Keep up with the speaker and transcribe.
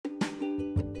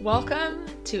Welcome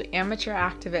to Amateur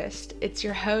Activist. It's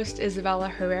your host, Isabella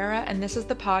Herrera, and this is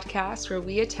the podcast where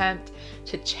we attempt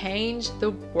to change the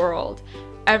world.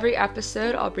 Every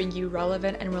episode, I'll bring you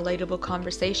relevant and relatable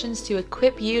conversations to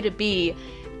equip you to be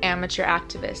amateur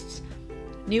activists.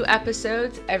 New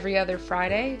episodes every other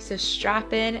Friday, so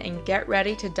strap in and get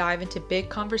ready to dive into big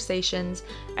conversations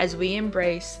as we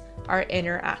embrace our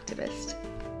inner activist.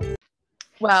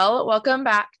 Well, welcome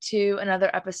back to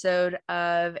another episode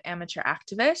of Amateur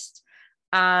Activist.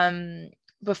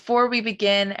 Before we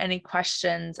begin any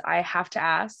questions, I have to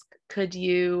ask,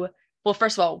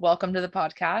 first of all, welcome to the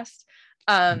podcast.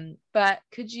 But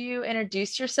could you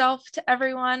introduce yourself to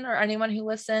everyone or anyone who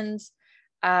listens,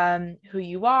 who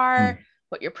you are,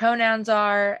 what your pronouns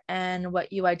are, and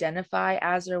what you identify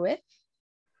as or with?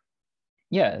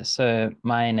 Yeah, so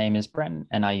my name is Brent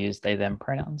and I use they, them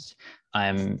pronouns.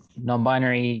 I'm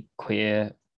non-binary,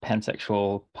 queer,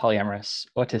 pansexual, polyamorous,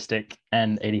 autistic,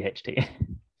 and ADHD.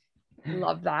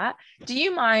 Love that. Do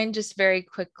you mind just very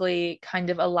quickly kind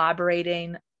of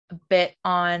elaborating a bit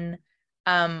on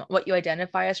what you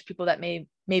identify as for people that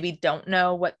maybe don't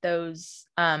know what those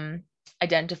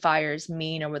identifiers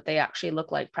mean or what they actually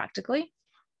look like practically?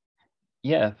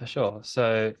 Yeah, for sure.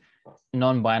 So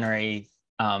non-binary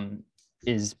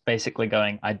is basically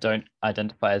going, I don't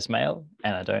identify as male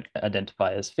and I don't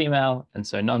identify as female. And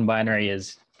so non-binary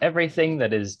is everything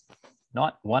that is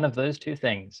not one of those two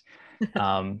things.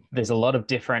 There's a lot of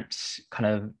different kind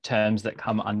of terms that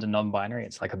come under non-binary.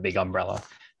 It's like a big umbrella,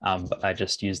 but I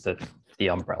just use the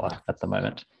umbrella at the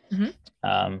moment.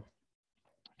 Mm-hmm.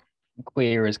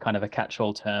 Queer is kind of a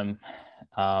catch-all term.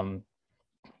 I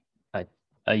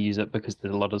use it because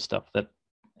there's a lot of stuff that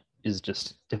is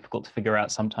just difficult to figure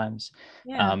out sometimes.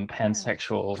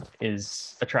 Pansexual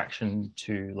is attraction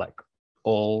to like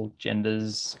all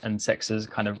genders and sexes,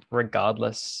 kind of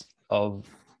regardless of,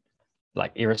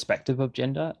 like, irrespective of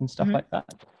gender and stuff like that.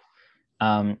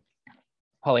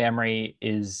 Polyamory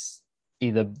is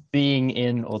either being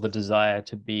in or the desire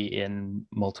to be in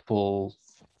multiple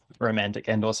romantic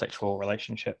and or sexual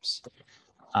relationships.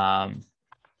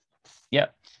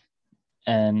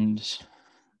 And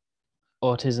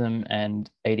autism and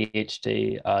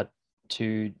ADHD are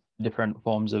two different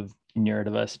forms of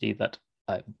neurodiversity that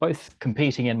are both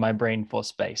competing in my brain for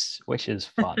space, which is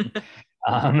fun.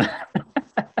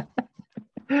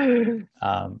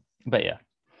 But yeah.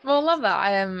 Well, I love that.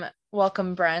 I am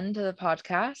welcome, Bren, to the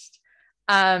podcast.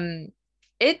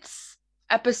 It's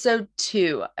episode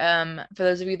 2. For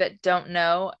those of you that don't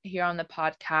know, here on the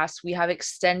podcast, we have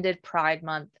extended Pride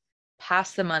Month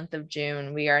past the month of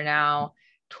June. We are now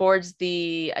towards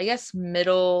the, I guess,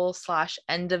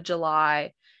 middle/end of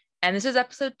July. And this is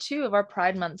episode 2 of our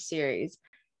Pride Month series.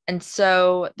 And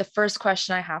so the first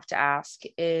question I have to ask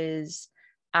is,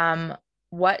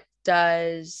 what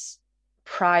does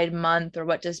Pride Month, or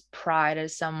what does pride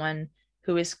as someone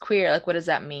who is queer, like, what does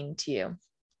that mean to you?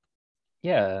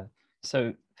 Yeah.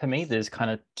 So for me, there's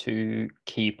kind of two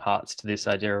key parts to this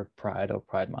idea of Pride or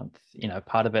Pride Month. You know,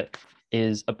 part of it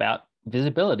is about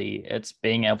visibility. It's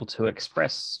being able to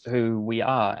express who we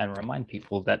are and remind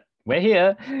people that we're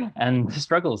here and the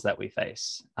struggles that we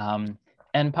face.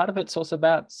 And part of it's also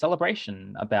about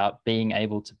celebration, about being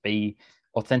able to be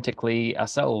authentically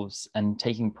ourselves and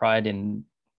taking pride in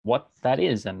what that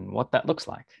is and what that looks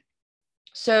like.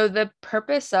 So the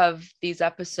purpose of these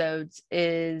episodes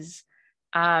is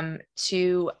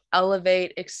to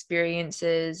elevate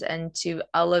experiences and to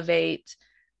elevate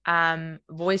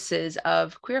voices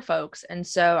of queer folks. And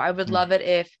so I would love it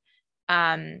if,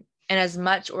 in as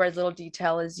much or as little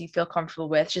detail as you feel comfortable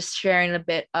with, just sharing a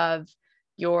bit of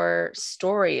your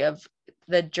story of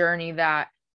the journey that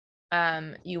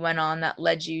you went on that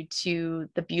led you to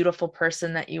the beautiful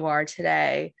person that you are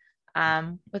today,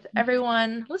 with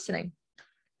everyone listening.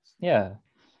 Yeah.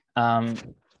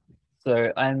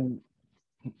 So I'm,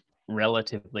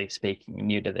 relatively speaking,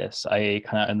 new to this. I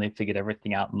kind of only figured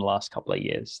everything out in the last couple of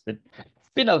years. There's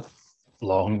been a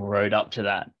long road up to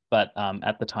that, but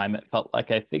at the time it felt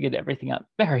like I figured everything out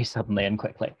very suddenly and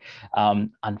quickly.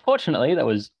 Unfortunately, that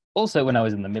was also when I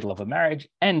was in the middle of a marriage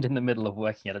and in the middle of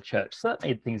working at a church, so that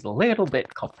made things a little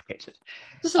bit complicated.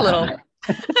 Just a little.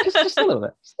 Just a little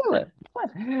bit. Just a little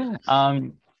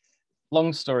bit.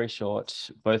 Long story short,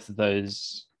 both of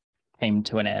those came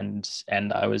to an end,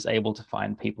 and I was able to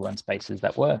find people and spaces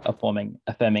that were affirming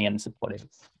and supportive.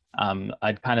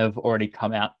 I'd kind of already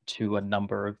come out to a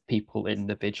number of people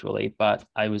individually, but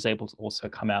I was able to also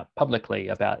come out publicly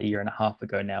about 1.5 years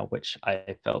ago now, which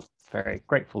I felt very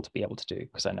grateful to be able to do,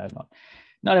 because I know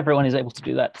not everyone is able to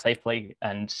do that safely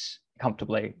and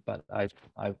comfortably, but I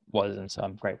was, and so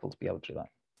I'm grateful to be able to do that.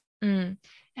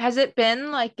 Has it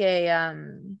been like a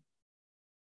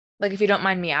like, if you don't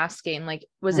mind me asking, like,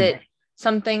 was it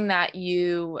something that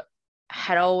you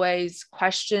had always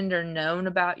questioned or known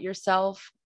about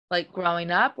yourself, like growing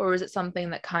up, or was it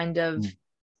something that kind of, Mm.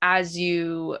 as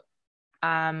you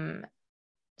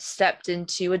stepped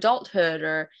into adulthood,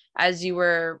 or as you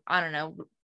were, I don't know,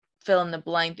 fill in the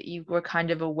blank, that you were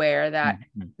kind of aware that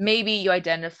Mm. maybe you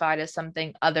identified as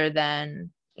something other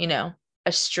than,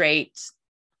 a straight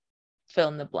fill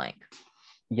in the blank?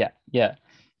 Yeah.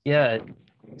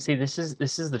 See, this is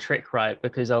the trick, right?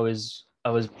 Because I was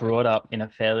brought up in a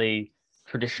fairly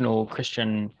traditional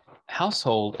Christian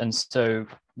household, and so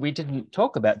we didn't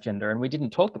talk about gender and we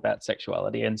didn't talk about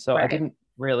sexuality, and so I Right. didn't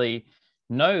really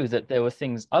know that there were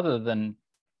things other than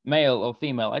male or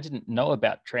female. I didn't know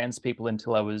about trans people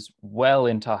until I was well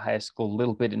into high school, a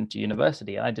little bit into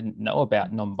university. I didn't know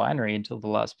about non-binary until the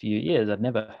last few years. I'd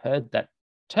never heard that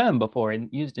term before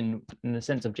used in the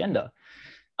sense of gender.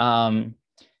 Um,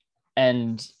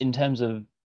 and in terms of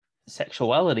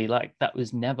sexuality, like that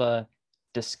was never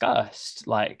discussed,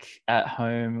 like at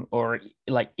home or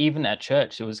like even at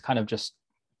church. It was kind of just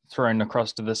thrown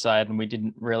across to the side, and we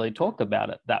didn't really talk about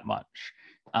it that much.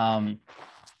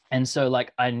 And so,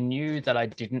 like, I knew that I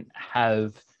didn't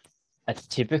have a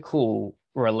typical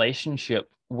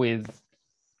relationship with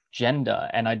gender,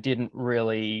 and I didn't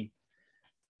really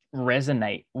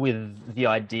resonate with the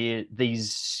idea,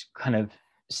 these kind of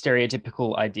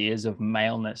stereotypical ideas of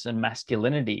maleness and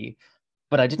masculinity,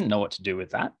 but I didn't know what to do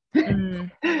with that.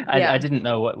 Mm, I yeah. didn't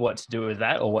know what to do with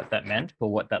that, or what that meant, or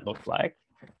what that looked like.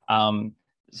 Um,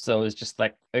 so it was just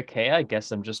like, okay, I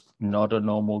guess I'm just not a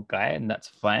normal guy, and that's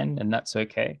fine, and that's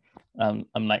okay. I'm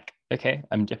like, okay,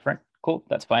 I'm different. Cool,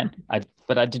 that's fine.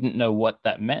 But I didn't know what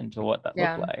that meant or what that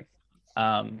looked Yeah. like.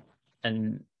 Um,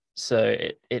 and so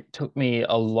it took me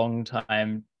a long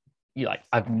time. Like,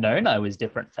 I've known I was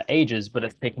different for ages, but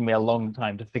it's taken me a long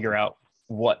time to figure out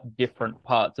what different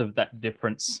parts of that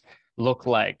difference look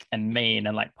like and mean.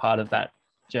 And like, part of that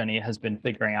journey has been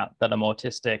figuring out that I'm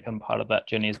autistic, and part of that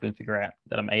journey has been figuring out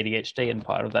that I'm ADHD, and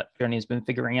part of that journey has been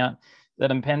figuring out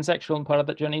that I'm pansexual, and part of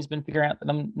that journey has been figuring out that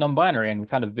I'm non-binary, and we've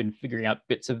kind of been figuring out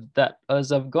bits of that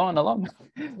as I've gone along.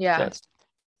 So Yeah. it's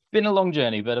been a long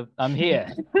journey, but I'm here.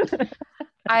 I'm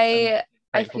I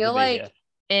I grateful to feel be here. like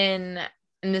in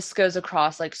and this goes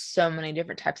across like so many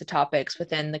different types of topics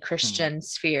within the Hmm. Christian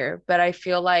sphere, but I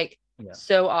feel like Yeah.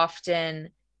 so often,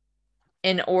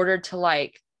 in order to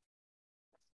like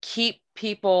keep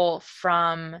people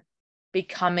from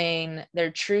becoming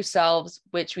their true selves,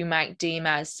 which we might deem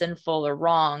as sinful or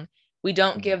wrong, we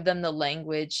don't Hmm. give them the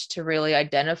language to really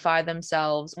identify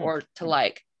themselves, Hmm. or to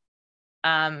like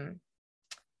um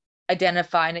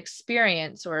identify an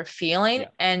experience or a feeling. Yeah.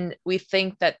 And we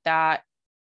think that that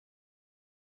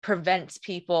prevents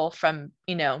people from,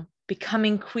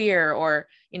 becoming queer, or,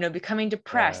 becoming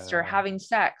depressed, or Yeah. having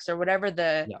sex, or whatever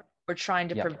Yeah. we're trying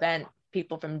to Yeah. prevent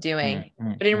people from Hmm. doing.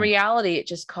 Hmm. But in Hmm. reality, it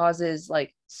just causes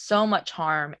like so much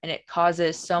harm, and it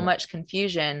causes so Yeah. much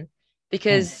confusion, Hmm.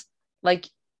 because like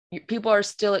people are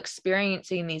still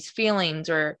experiencing these feelings,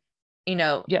 or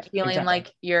Yeah. feeling Exactly.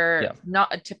 like you're Yeah.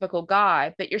 not a typical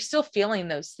guy, but you're still feeling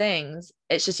those things.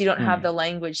 It's just you don't have Hmm. the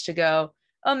language to go,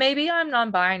 oh, maybe I'm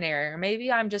non-binary, or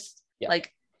maybe I'm just Yeah.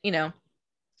 like,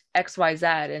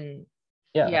 XYZ. And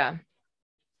Yeah. yeah.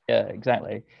 Yeah,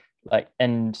 exactly. Like,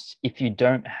 and if you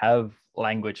don't have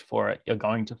language for it, you're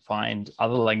going to find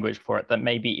other language for it that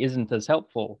maybe isn't as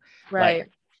helpful. Like,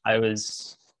 Right. I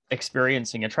was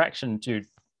experiencing attraction to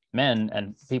men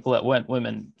and people that weren't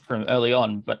women from early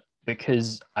on, but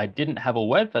because I didn't have a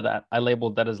word for that, I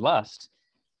labeled that as lust.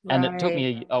 And it took Right.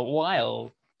 me a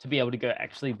while to be able to go,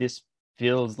 actually, this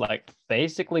feels like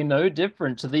basically no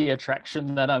different to the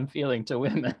attraction that I'm feeling to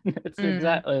women. It's Mm,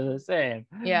 exactly the same.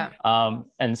 yeah.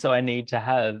 And so I need to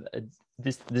have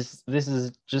this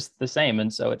is just the same.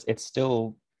 And so it's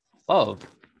still love.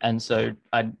 And so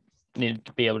I need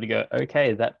to be able to go,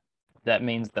 okay, that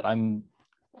means that I'm,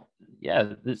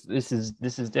 yeah, this is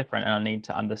different, and I need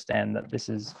to understand that this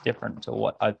is different to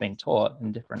what I've been taught,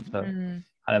 and different to Mm.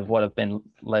 kind of what I've been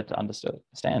led to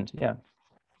understand. Yeah.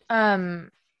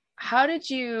 Um, how did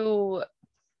you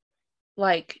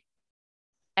like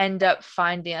end up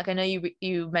finding, like, I know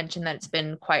you mentioned that it's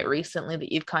been quite recently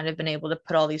that you've kind of been able to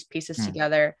put all these pieces Hmm.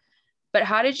 together, but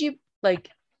how did you like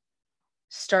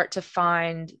start to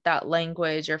find that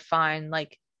language, or find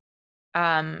like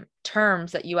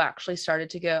terms that you actually started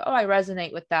to go, oh, I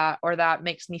resonate with that, or that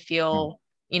makes me Hmm. feel,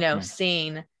 Hmm.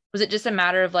 seen? Was it just a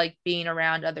matter of like being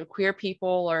around other queer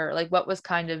people, or like what was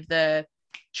kind of the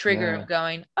trigger Yeah. of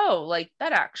going, oh, like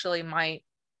that actually might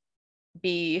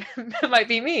be might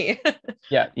be me?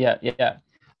 Yeah.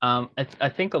 I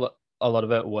think a lot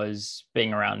of it was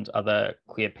being around other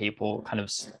queer people, kind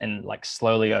of, and like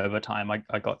slowly over time,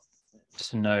 I got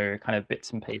to know kind of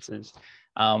bits and pieces.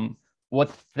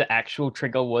 What the actual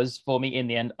trigger was for me in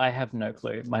the end, I have no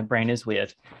clue. My brain is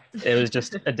weird. It was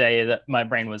just a day that my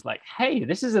brain was like, hey,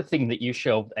 this is a thing that you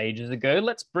shelved ages ago.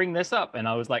 Let's bring this up. And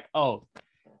I was like, oh,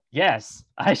 yes,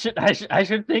 I should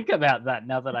think about that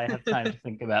now that I have time to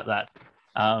think about that.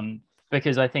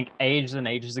 Because I think ages and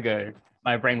ages ago,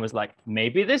 my brain was like,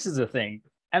 maybe this is a thing.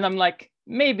 And I'm like,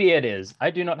 maybe it is. I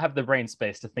do not have the brain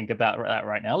space to think about that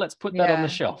right now. Let's put that on the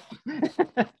shelf.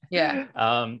 Yeah.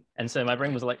 And so my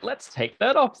brain was like, let's take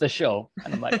that off the shelf.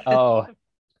 And I'm like, oh,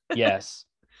 yes.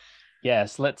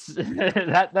 Yes, let's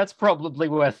that's probably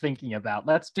worth thinking about.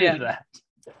 Let's do that.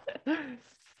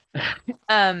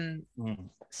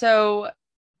 So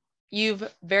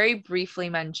you've very briefly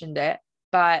mentioned it,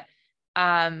 but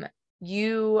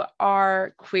you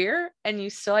are queer and you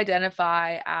still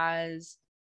identify as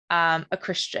a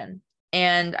Christian.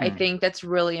 And I think that's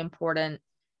really important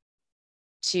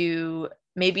to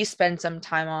maybe spend some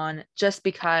time on, just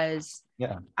because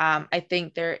I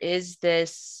think there is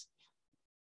this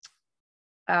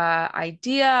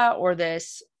idea or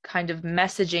this kind of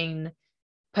messaging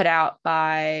put out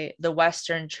by the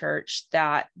Western church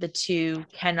that the two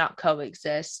cannot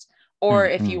coexist. Or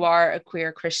if you are a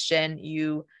queer Christian,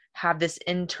 you have this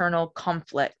internal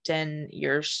conflict and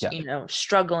you're,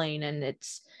 struggling, and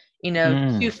it's,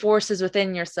 two forces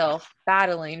within yourself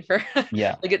battling for,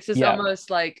 like, it's just almost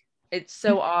like, it's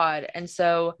so odd. And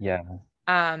so,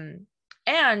 and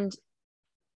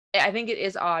I think it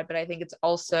is odd, but I think it's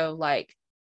also like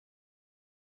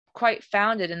quite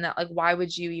founded in that, like, why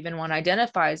would you even want to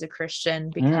identify as a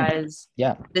Christian? Because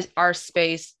our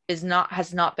space has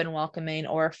not been welcoming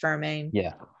or affirming.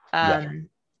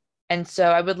 And so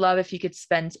I would love if we could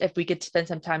spend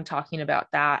some time talking about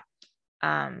that,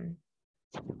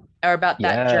 or about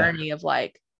that journey of,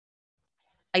 like,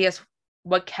 I guess,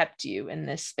 what kept you in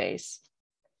this space.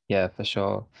 Yeah, for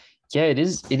sure. Yeah, it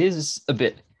is a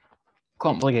bit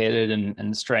complicated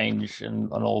and strange,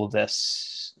 and all of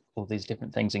this, all these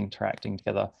different things interacting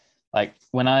together. Like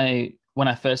when I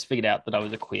first figured out that I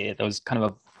was a queer, there was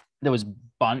a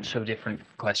bunch of different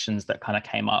questions that kind of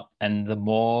came up, and the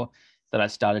more that I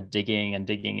started digging,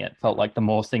 it felt like the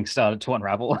more things started to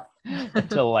unravel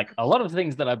until, like, a lot of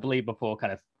things that I believed before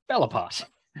kind of fell apart,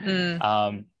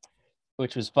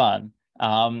 which was fun.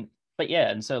 But yeah,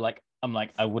 and so, like, I'm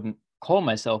like, I wouldn't call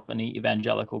myself an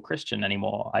evangelical Christian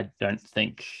anymore. I don't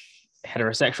think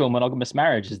heterosexual monogamous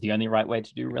marriage is the only right way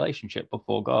to do relationship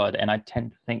before God. And I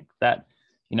tend to think that,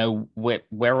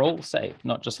 we're all saved,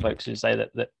 not just folks who say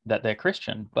that they're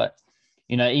Christian. But,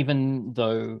 even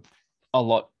though a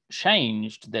lot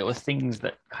changed, there were things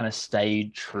that kind of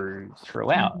stayed true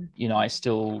throughout. I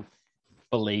still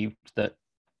believed that,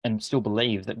 and still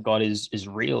believe that God is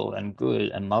real and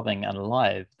good and loving and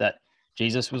alive, that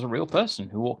Jesus was a real person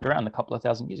who walked around a couple of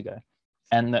thousand years ago,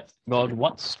 and that God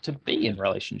wants to be in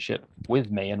relationship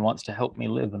with me and wants to help me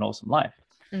live an awesome life.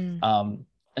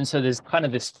 And so there's kind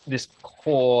of this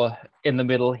core in the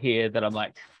middle here that I'm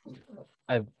like,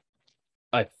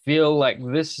 I feel like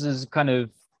this is kind of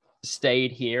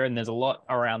stayed here, and there's a lot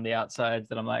around the outsides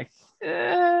that I'm like,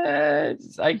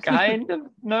 I kind of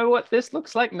know what this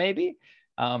looks like, maybe.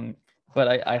 But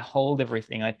I hold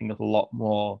everything, I think, a lot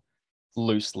more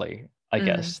loosely, I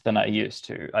guess, than I used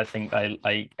to. I think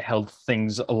I held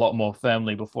things a lot more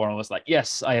firmly before, and was like,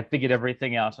 yes, I have figured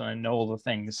everything out and I know all the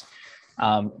things.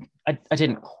 I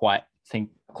didn't quite think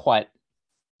quite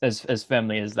as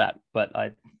firmly as that, but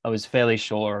I was fairly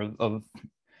sure of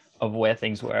where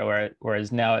things were,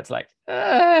 whereas now it's like,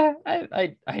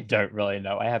 I don't really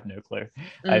know. I have no clue.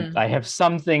 I have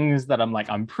some things that I'm like,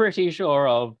 I'm pretty sure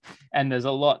of, and there's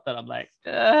a lot that I'm like,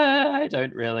 I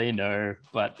don't really know,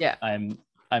 but I'm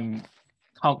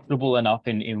comfortable enough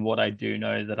in what I do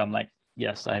know that I'm like,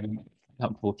 yes, I'm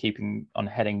comfortable keeping on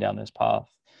heading down this path.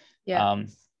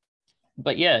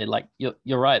 But yeah, like,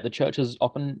 you're right, the church has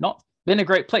often not been a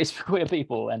great place for queer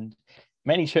people, and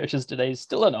many churches today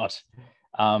still are not.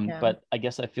 But I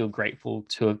guess I feel grateful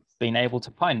to have been able to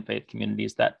find faith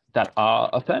communities that are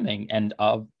affirming and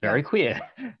are very queer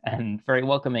and very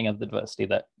welcoming of the diversity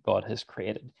that God has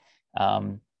created.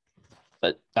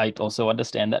 But I also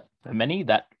understand that for many,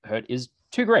 that hurt is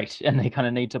too great, and they kind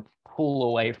of need to pull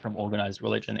away from organized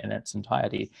religion in its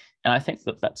entirety. And I think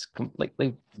that that's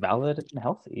completely valid and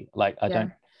healthy. Like, I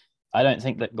don't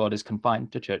think that God is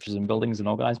confined to churches and buildings and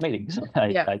organized meetings.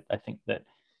 I think that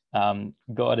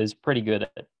God is pretty good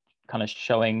at kind of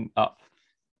showing up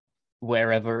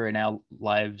wherever in our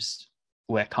lives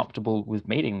we're comfortable with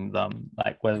meeting them,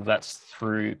 like whether that's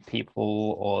through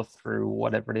people or through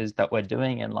whatever it is that we're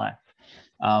doing in life.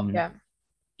 Yeah.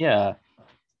 Yeah.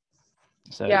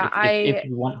 So Yeah, if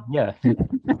you want, yeah.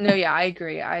 no, yeah, I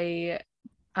agree.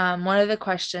 One of the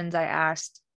questions I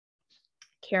asked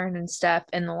Karen and Steph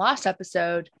in the last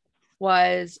episode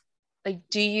was like,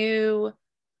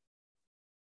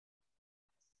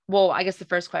 well, I guess the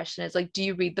first question is like, do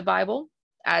you read the Bible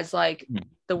as like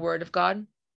the word of God?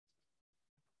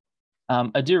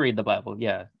 I do read the Bible,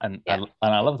 yeah, and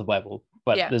I love the Bible,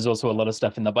 but there's also a lot of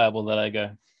stuff in the Bible that I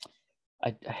go,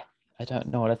 I don't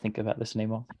know what I think about this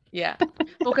anymore. Yeah.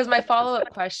 Well, because my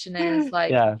follow-up question is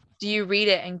like, do you read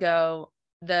it and go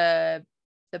the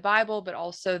Bible, but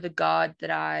also the God that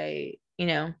I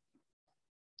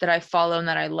follow and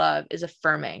that I love is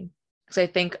affirming? Because I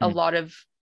think a lot of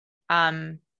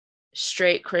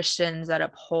straight Christians that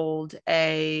uphold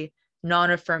a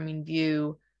non-affirming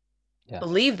view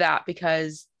believe that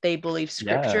because they believe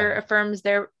scripture affirms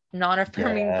their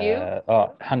non-affirming view.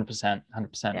 Oh, 100%.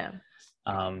 Yeah.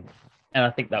 And I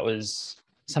think that was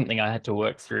something I had to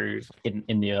work through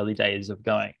in the early days of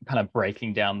kind of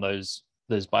breaking down those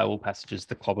Bible passages,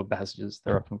 the clobber passages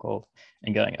they're often called,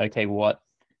 and going, okay, what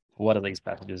are these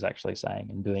passages actually saying,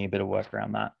 and doing a bit of work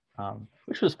around that,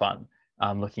 which was fun.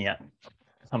 Looking at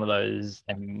some of those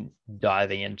and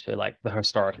diving into like the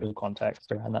historical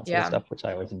context around that sort of stuff, which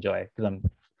I always enjoy because I'm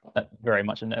very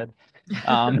much a nerd.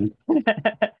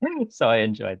 So I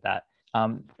enjoyed that.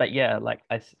 But yeah, like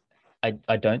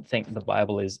I don't think the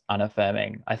Bible is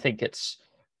unaffirming. I think it's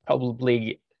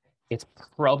probably a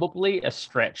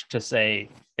stretch to say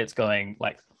it's going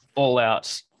like all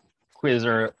out, quiz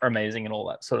are amazing and all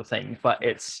that sort of thing. But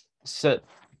it's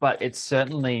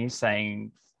certainly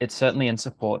saying, it's certainly in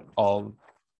support of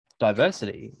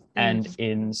diversity and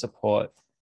in support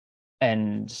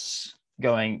and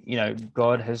going,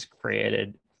 God has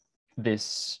created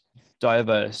this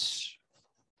diverse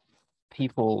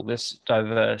people, this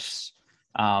diverse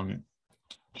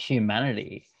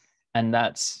humanity, and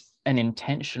that's an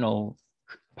intentional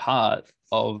part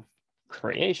of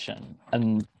creation.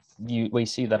 And we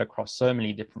see that across so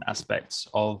many different aspects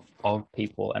of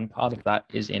people, and part of that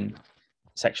is in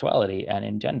sexuality and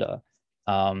in gender.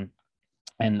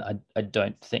 And I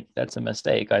don't think that's a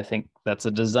mistake. I think that's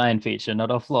a design feature,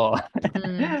 not a flaw.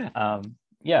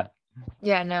 Yeah.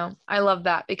 Yeah, no, I love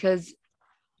that because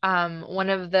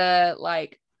one of the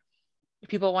like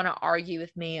people want to argue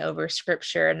with me over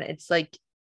scripture, and it's like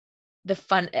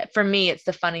for me it's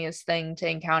the funniest thing to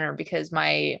encounter because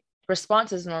my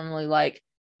response is normally like,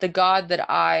 the God that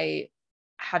I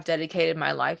have dedicated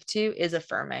my life to is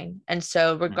affirming, and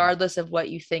so regardless of what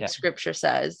you think scripture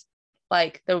says,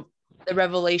 like the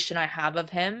revelation I have of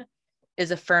him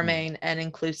is affirming and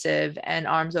inclusive and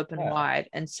arms open wide.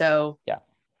 And so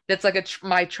that's like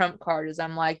my trump card is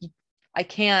I'm like, I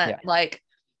can't like,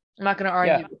 I'm not going to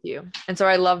argue with you. And so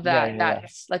I love that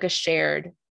that's like a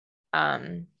shared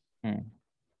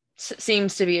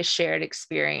seems to be a shared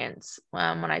experience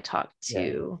when I talk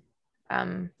to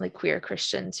like queer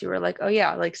Christians who are like, oh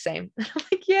yeah, like same.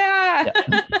 Like yeah.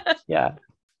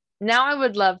 Now I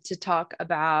would love to talk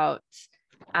about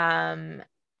I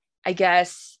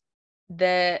guess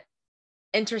the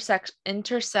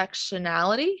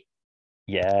intersectionality.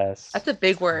 Yes, that's a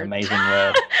big word. Amazing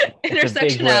word. Intersectionality. It's a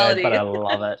big word, but I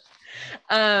love it.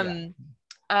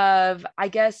 Of I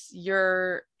guess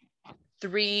your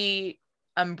three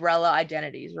umbrella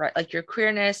identities, right? Like your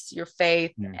queerness, your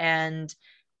faith, and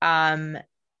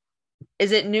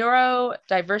is it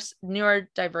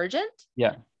neurodivergent?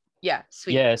 Yeah,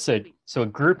 sweet. Yeah, so a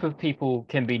group of people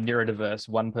can be neurodiverse,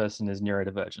 one person is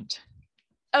neurodivergent.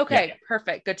 Okay,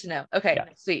 perfect. Good to know. Okay,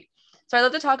 sweet. So I'd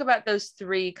love to talk about those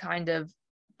three kind of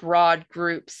broad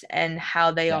groups and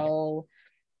how they all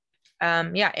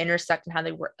intersect and how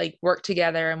they work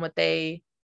together and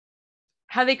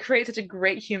how they create such a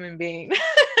great human being.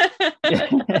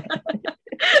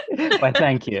 Well,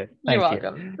 thank you. You're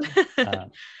welcome.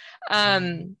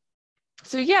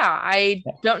 So I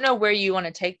don't know where you want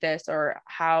to take this or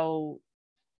how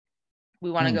we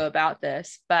want to go about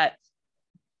this, but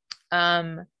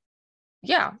I'll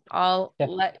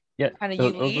let kind of you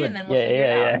lead and then we'll figure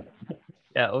it out.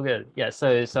 Yeah, all good. Yeah,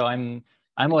 so I'm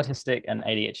autistic and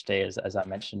ADHD as I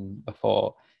mentioned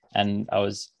before, and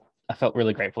I felt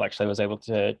really grateful actually. I was able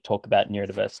to talk about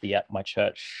neurodiversity at my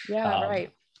church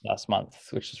last month,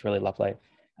 which is really lovely.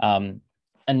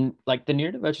 And like the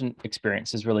neurodivergent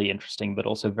experience is really interesting, but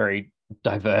also very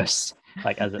diverse,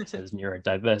 like as it says,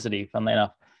 neurodiversity, funnily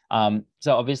enough.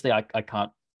 So obviously I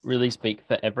can't really speak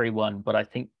for everyone, but I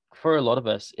think for a lot of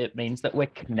us, it means that we're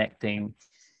connecting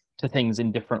to things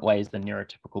in different ways than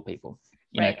neurotypical people.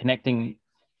 You know, Right. connecting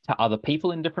to other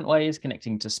people in different ways,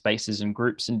 connecting to spaces and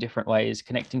groups in different ways,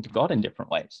 connecting to God in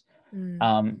different ways.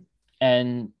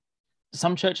 And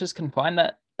some churches can find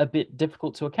that a bit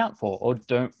difficult to account for, or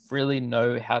don't really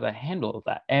know how to handle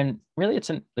that. And really, it's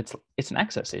an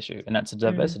access issue, and that's a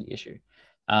diversity issue.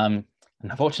 And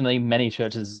unfortunately, many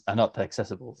churches are not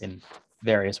accessible in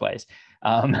various ways.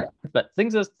 But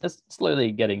things are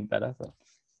slowly getting better, but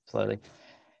slowly.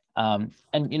 And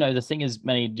you know, the thing is,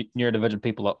 many neurodivergent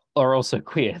people are also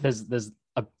queer. There's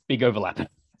a big overlap.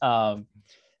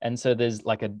 And so there's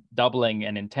like a doubling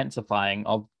and intensifying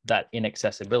of that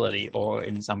inaccessibility, or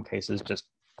in some cases, just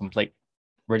complete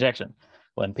rejection,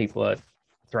 when people are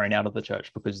thrown out of the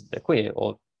church because they're queer,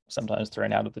 or sometimes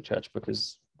thrown out of the church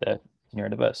because they're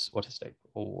neurodiverse, autistic,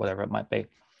 or whatever it might be.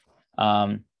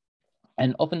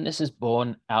 And often this is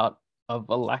born out of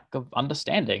a lack of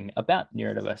understanding about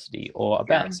neurodiversity, or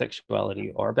about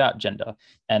sexuality, or about gender.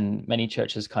 And many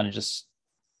churches kind of just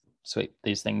sweep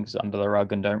these things under the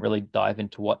rug and don't really dive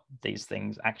into what these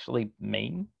things actually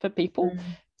mean for people,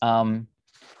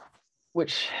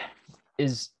 which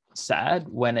is sad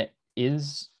when it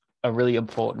is a really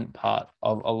important part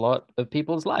of a lot of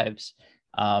people's lives.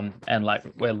 And like,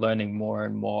 we're learning more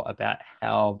and more about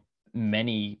how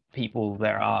many people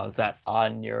there are that are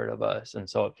neurodiverse, and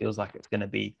so it feels like it's going to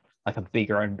be like a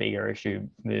bigger and bigger issue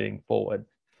moving forward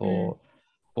for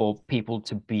people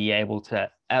to be able to,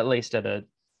 at least at a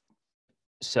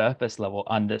surface level,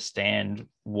 understand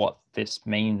what this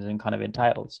means and kind of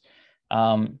entails.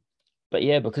 But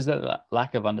yeah, because of that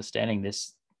lack of understanding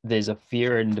this, there's a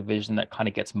fear and division that kind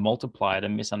of gets multiplied,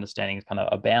 and misunderstandings kind of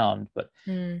abound. But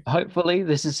hopefully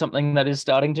this is something that is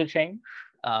starting to change.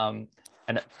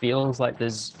 And it feels like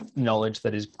there's knowledge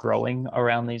that is growing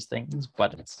around these things,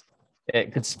 but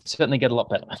it could certainly get a lot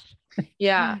better.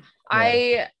 Yeah.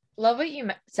 I love what you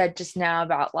said just now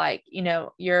about, like, you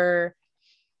know,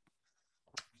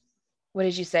 what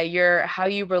did you say? How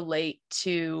you relate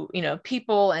to, you know,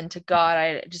 people and to God,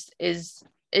 I just is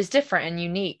different and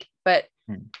unique. But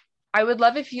I would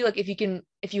love if you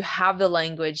have the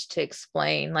language to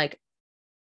explain, like,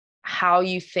 how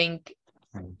you think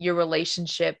your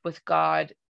relationship with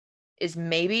God is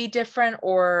maybe different,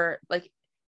 or like,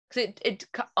 because it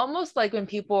almost like when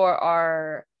people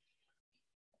are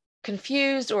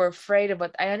confused or afraid of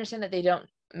what, I understand that they don't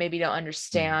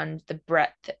understand the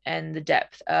breadth and the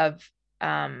depth of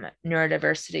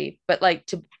neurodiversity, but like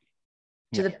to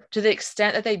the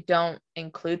extent that they don't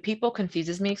include people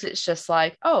confuses me, because it's just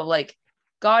like, oh, like,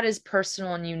 God is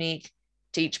personal and unique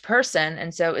to each person,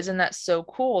 and so isn't that so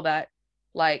cool that,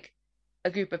 like, a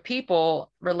group of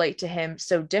people relate to him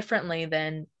so differently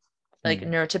than like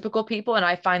neurotypical people? And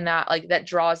I find that, like, that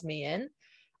draws me in.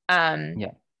 And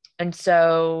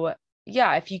so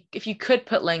if you could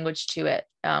put language to it,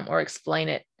 or explain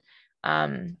it, that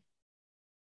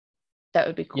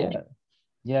would be cool.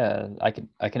 I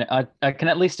can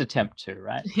at least attempt to,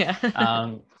 right?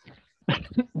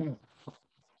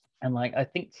 And like, I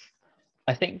think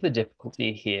the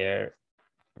difficulty here,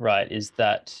 right, is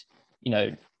that, you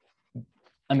know,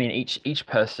 I mean, each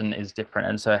person is different,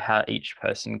 and so how each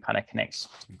person kind of connects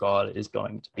to God is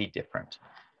going to be different.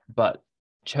 But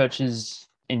churches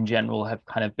in general have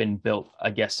kind of been built, I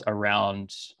guess,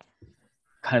 around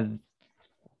kind of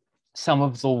some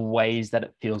of the ways that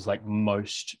it feels like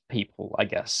most people, I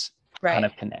guess, kind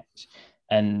of connect.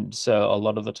 And so a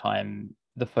lot of the time,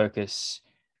 the focus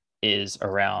is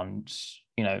around,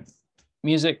 you know,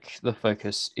 music, the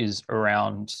focus is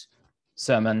around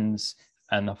sermons,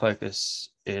 and the focus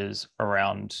is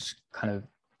around kind of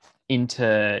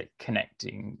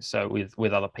interconnecting, so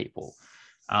with other people.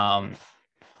 And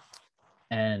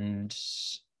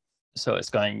so it's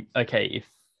going, okay,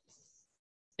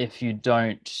 if you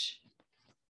don't,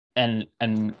 and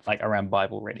like around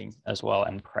Bible reading as well,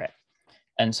 and prayer.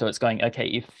 And so it's going, okay,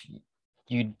 if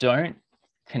you don't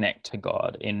connect to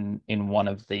God in one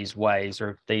of these ways,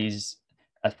 or if these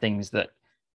are things that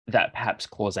perhaps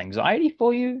cause anxiety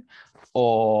for you,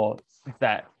 or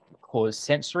that cause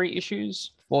sensory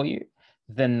issues for you,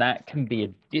 then that can be a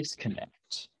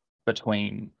disconnect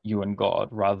between you and God,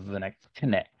 rather than a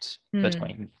connect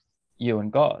between you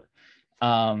and God.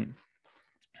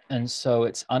 And so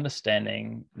it's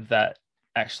understanding that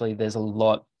actually there's a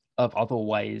lot of other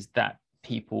ways that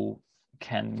people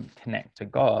can connect to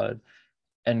God,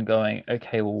 and going,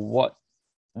 okay, well,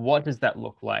 what does that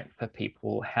look like for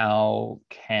people? How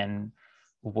can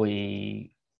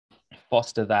we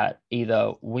foster that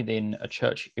either within a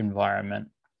church environment,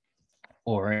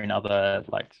 or in other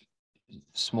like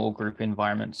small group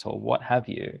environments, or what have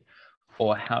you?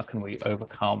 Or how can we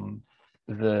overcome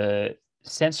the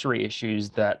sensory issues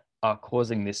that are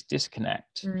causing this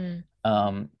disconnect. Mm.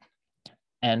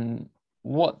 And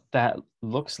what that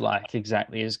looks like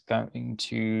exactly is going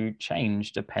to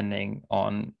change depending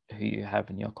on who you have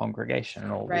in your congregation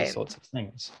and all these Right. sorts of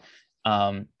things.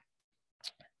 Um,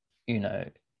 you know,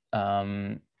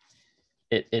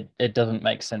 it doesn't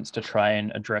make sense to try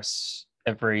and address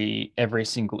every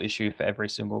single issue for every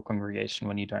single congregation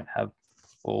when you don't have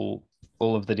all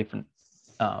of the different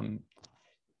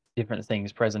different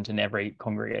things present in every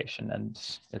congregation, and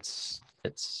it's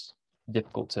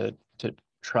difficult to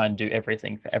try and do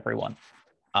everything for everyone.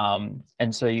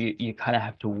 And so you kind of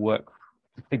have to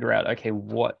figure out, okay,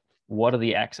 what are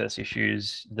the access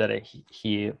issues that are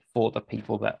here for the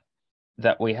people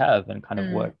that we have, and kind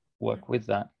of work with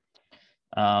that.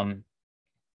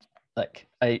 Like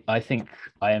I think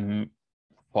I am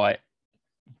quite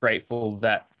grateful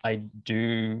that I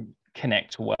do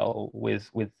connect well with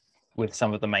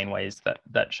some of the main ways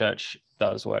that church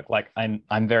does work. Like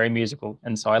I'm very musical,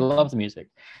 and so I love the music.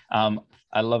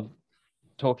 I love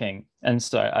talking, and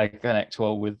so I connect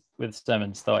well with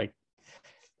sermons. So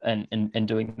and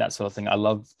doing that sort of thing. I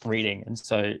love reading, and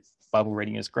so Bible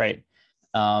reading is great.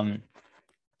 And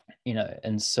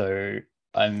so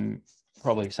I'm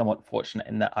probably somewhat fortunate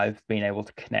in that I've been able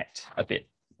to connect a bit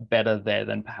better there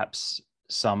than perhaps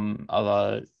some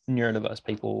other neurodivergent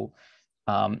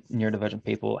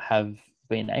people have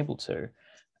been able to.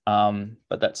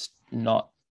 But that's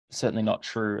certainly not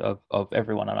true of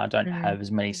everyone, and I don't have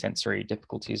as many sensory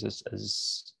difficulties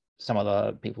as some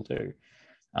other people do.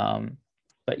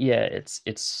 But yeah,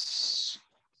 it's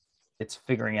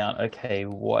figuring out, okay,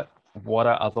 what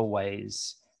are other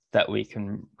ways that we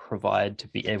can provide to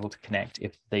be able to connect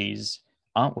if these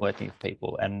aren't working for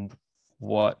people, and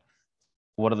what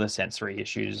are the sensory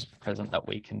issues present that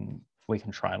we can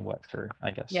try and work through,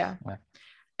 I guess. Yeah.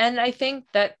 And I think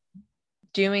that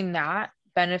doing that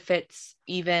benefits,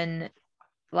 even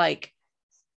like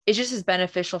it's just as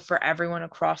beneficial for everyone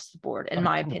across the board, in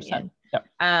my 100%. Opinion. Yep.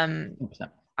 100%.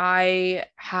 I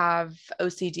have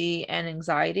OCD and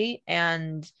anxiety,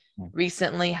 and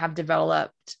recently have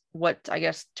developed what I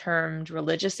guess termed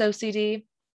religious OCD.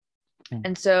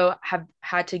 And so have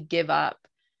had to give up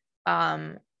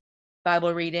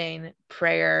Bible reading,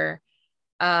 prayer,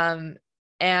 and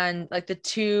like the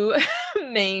two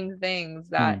main things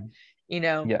that,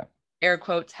 air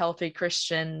quotes, healthy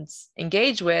Christians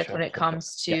engage with when it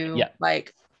comes to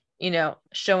like,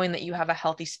 showing that you have a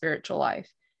healthy spiritual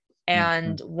life.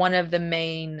 And one of the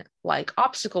main like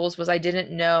obstacles was I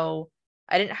didn't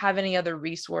have any other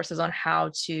resources on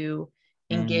how to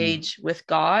engage with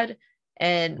God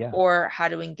or how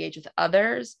to engage with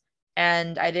others.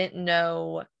 And I didn't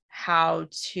know how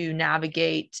to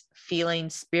navigate feeling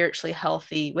spiritually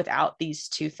healthy without these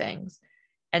two things.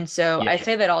 And so I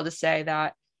say that all to say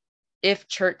that if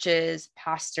churches,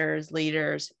 pastors,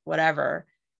 leaders, whatever,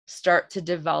 start to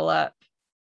develop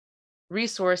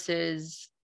resources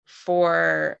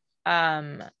for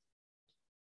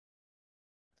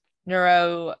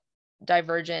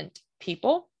neurodivergent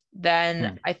people,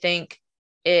 then I think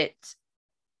it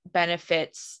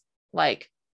benefits like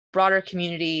broader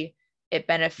community. It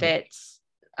benefits,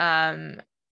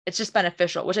 it's just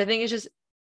beneficial, which I think is just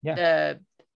the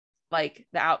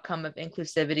outcome of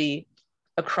inclusivity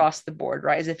across the board,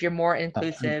 right? Is if you're more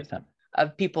inclusive 100%.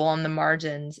 Of people on the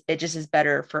margins, it just is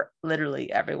better for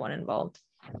literally everyone involved.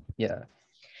 Yeah.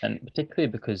 And particularly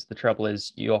because the trouble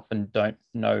is you often don't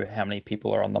know how many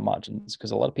people are on the margins,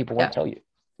 because a lot of people won't tell you.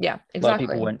 Yeah, exactly. A lot of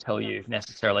people won't tell you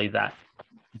necessarily that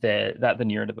they're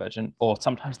neurodivergent, or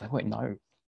sometimes they won't know.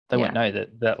 They won't know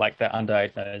that like they're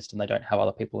undiagnosed and they don't have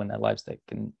other people in their lives that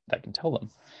can tell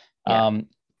them.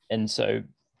 And so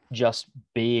just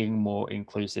being more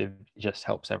inclusive just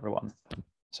helps everyone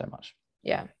so much.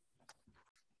 Yeah.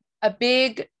 A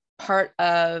big part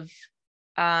of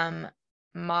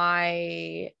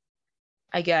my,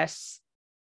 I guess,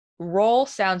 role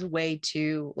sounds way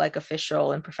too like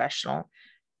official and professional,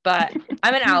 but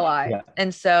I'm an ally.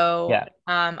 And so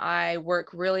I work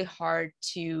really hard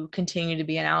to continue to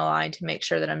be an ally, to make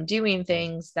sure that I'm doing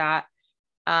things that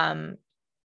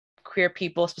queer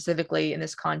people specifically in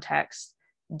this context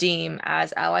deem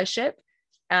as allyship.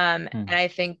 And I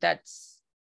think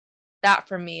that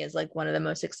for me is like one of the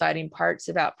most exciting parts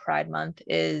about Pride Month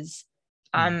is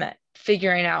I'm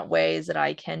figuring out ways that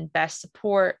I can best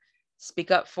support,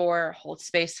 speak up for, hold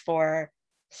space for,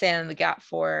 stand in the gap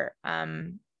for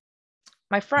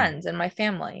my friends and my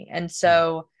family. And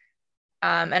so,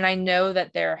 and I know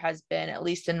that there has been, at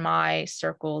least in my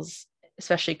circles,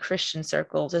 especially Christian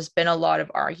circles, there's been a lot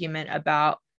of argument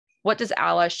about what does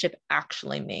allyship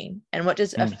actually mean? And what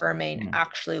does affirming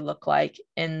actually look like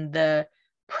in the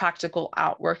practical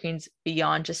outworkings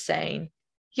beyond just saying,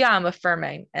 yeah, I'm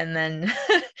affirming. And then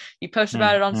you post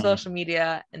about it on social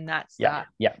media and that's that.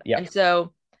 Yeah. And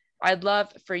so I'd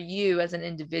love for you as an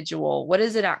individual, what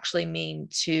does it actually mean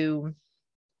to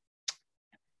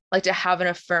like to have an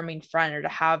affirming friend or to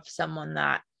have someone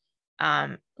that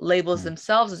labels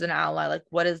themselves as an ally? Like,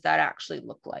 what does that actually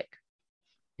look like?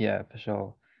 Yeah, for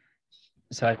sure.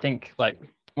 So I think like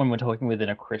when we're talking within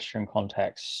a Christian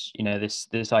context, you know,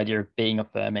 this idea of being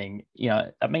affirming, you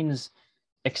know, that means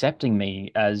accepting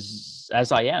me as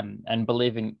I am and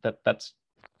believing that that's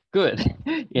good,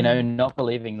 you know, not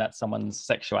believing that someone's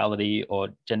sexuality or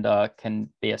gender can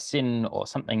be a sin or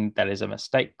something that is a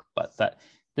mistake, but that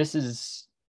this is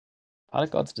part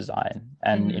of God's design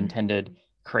and intended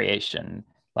creation.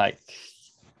 Like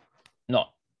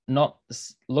not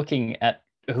looking at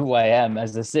who I am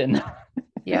as a sin.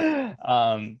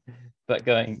 But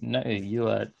going, no, you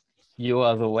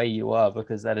are the way you are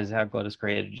because that is how God has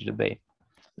created you to be.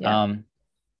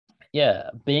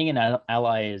 Being an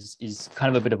ally is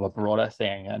kind of a bit of a broader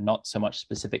thing and not so much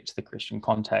specific to the Christian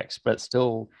context, but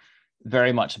still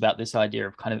very much about this idea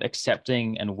of kind of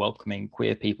accepting and welcoming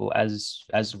queer people as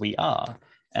we are.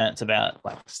 And it's about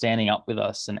like standing up with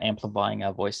us and amplifying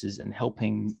our voices and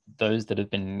helping those that have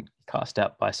been cast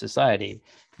out by society.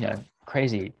 You know,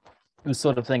 crazy, the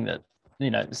sort of thing that, you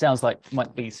know, sounds like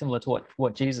might be similar to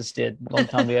what Jesus did a long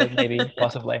time ago, maybe,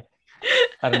 possibly.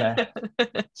 I don't know.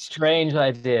 Strange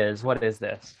ideas. What is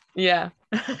this? Yeah.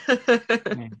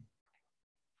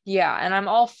 Yeah. And I'm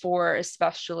all for,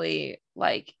 especially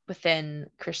like within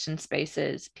Christian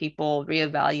spaces, people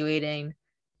reevaluating,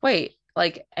 wait,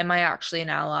 like, am I actually an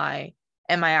ally?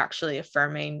 Am I actually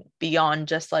affirming beyond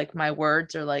just like my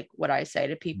words or like what I say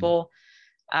to people?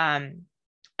 And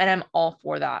I'm all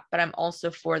for that, but I'm also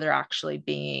for there actually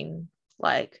being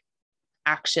like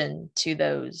action to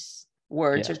those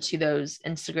words or to those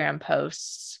Instagram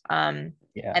posts. And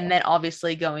then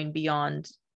obviously going beyond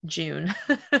June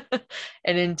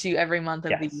and into every month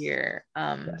of the year.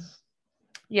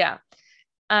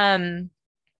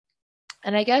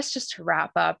 And I guess just to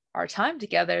wrap up our time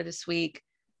together this week,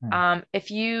 if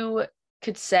you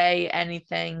could say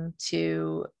anything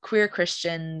to queer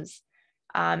Christians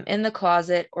in the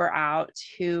closet or out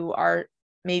who are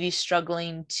maybe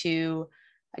struggling to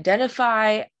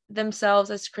identify themselves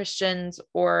as Christians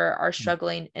or are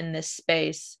struggling in this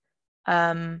space,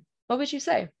 what would you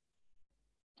say?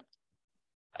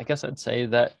 I guess I'd say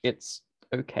that it's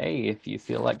okay if you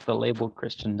feel like the label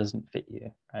Christian doesn't fit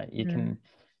you, right?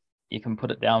 You can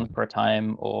put it down for a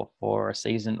time or for a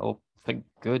season or for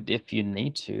good if you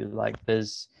need to. Like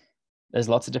there's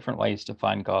lots of different ways to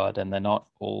find God and they're not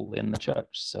all in the church.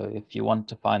 So if you want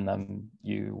to find them,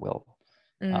 you will.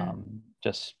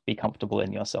 Just be comfortable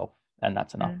in yourself and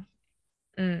that's enough.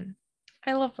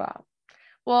 I love that.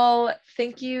 Well,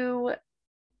 thank you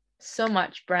so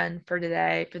much, Bren, for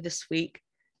today, for this week.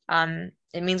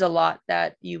 It means a lot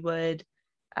that you would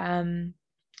come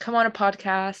on a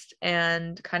podcast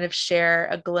and kind of share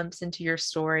a glimpse into your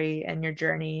story and your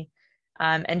journey,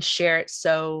 and share it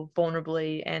so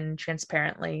vulnerably and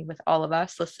transparently with all of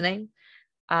us listening.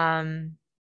 It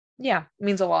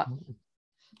means a lot.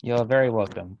 You're very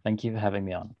welcome. Thank you for having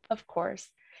me on. Of course.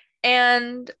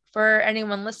 And for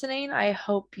anyone listening, I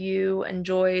hope you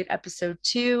enjoyed episode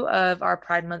 2 of our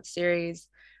Pride Month series.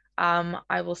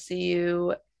 I will see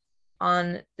you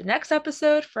on the next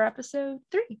episode for episode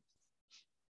 3.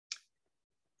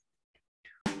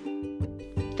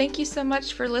 Thank you so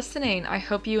much for listening. I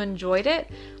hope you enjoyed it.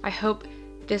 I hope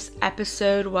this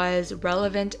episode was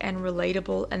relevant and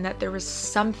relatable and that there was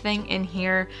something in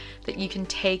here that you can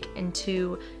take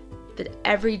into the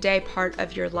everyday part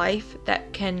of your life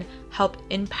that can help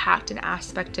impact an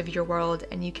aspect of your world,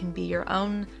 and you can be your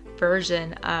own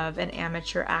version of an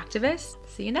amateur activist.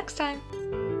 See you next time.